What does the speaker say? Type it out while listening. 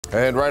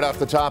And right off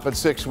the top at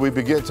 6, we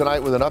begin tonight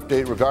with an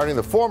update regarding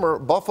the former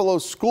Buffalo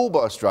school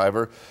bus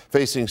driver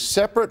facing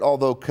separate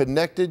although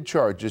connected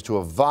charges to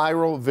a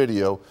viral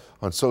video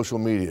on social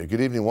media. Good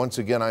evening once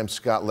again. I'm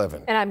Scott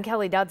Levin. And I'm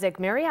Kelly Dudzik.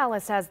 Mary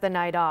Alice has the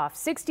night off.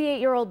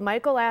 68-year-old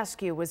Michael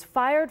Askew was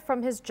fired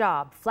from his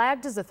job,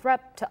 flagged as a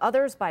threat to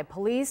others by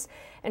police,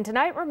 and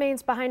tonight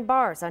remains behind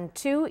bars on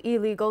 2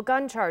 illegal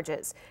gun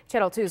charges.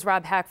 Channel 2's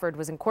Rob Hackford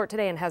was in court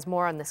today and has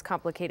more on this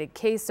complicated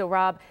case. So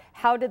Rob,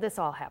 how did this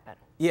all happen?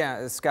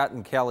 Yeah, Scott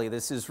and Kelly,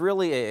 this is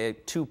really a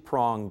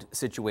two-pronged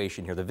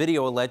situation here. The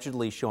video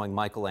allegedly showing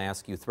Michael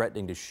Askew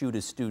threatening to shoot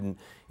a student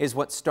is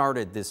what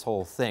started this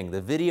whole thing. The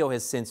video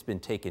has since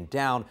been taken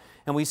down,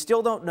 and we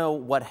still don't know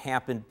what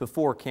happened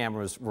before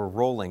cameras were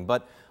rolling,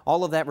 but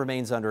all of that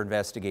remains under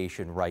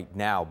investigation right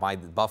now by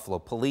the Buffalo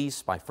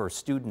police, by First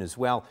Student as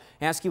well.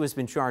 Askew has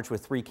been charged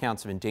with 3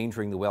 counts of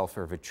endangering the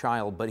welfare of a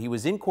child, but he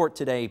was in court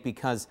today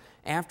because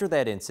after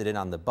that incident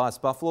on the bus,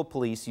 Buffalo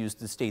police used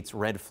the state's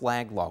red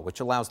flag law, which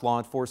allows law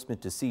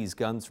enforcement to seize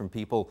guns from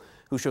people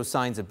who show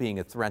signs of being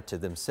a threat to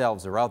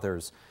themselves or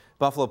others.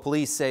 Buffalo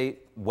police say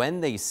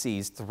when they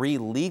seized 3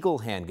 legal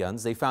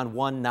handguns, they found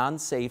 1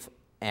 non-safe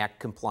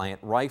act-compliant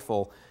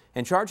rifle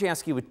and charge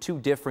Askew with 2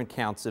 different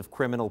counts of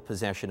criminal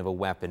possession of a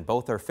weapon.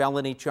 Both are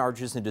felony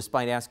charges, and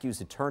despite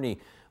Askew's attorney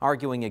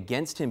arguing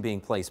against him being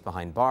placed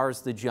behind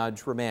bars, the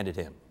judge remanded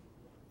him.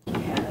 He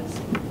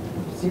has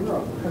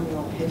 0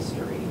 criminal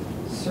history.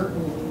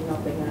 Certainly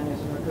nothing on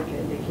his record to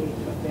indicate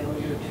a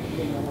failure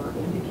to, or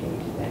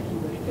indicate that he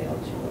would fail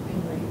to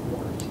appear in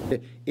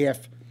court.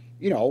 If,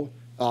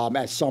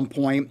 at some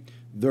point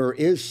there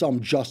is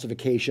some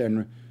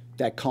justification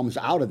that comes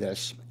out of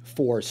this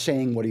for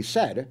saying what he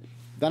said,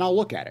 then I'll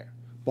look at it.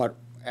 But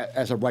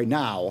as of right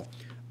now,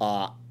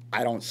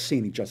 I don't see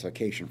any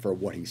justification for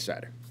what he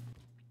said.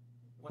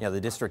 Yeah, the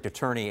district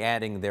attorney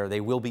adding there they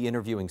will be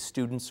interviewing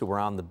students who were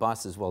on the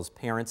bus as well as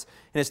parents.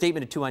 In a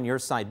statement to 2 on Your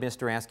Side,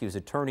 Mr. Askew's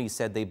attorney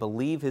said they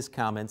believe his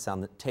comments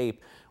on the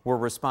tape were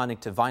responding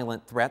to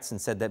violent threats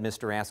and said that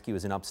Mr. Askew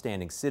is an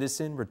upstanding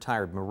citizen,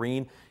 retired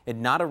Marine,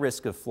 and not a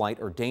risk of flight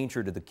or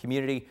danger to the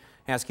community.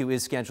 Askew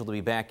is scheduled to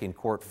be back in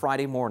court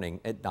Friday morning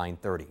at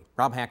 9:30.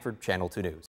 Rob Hackford, Channel 2 News.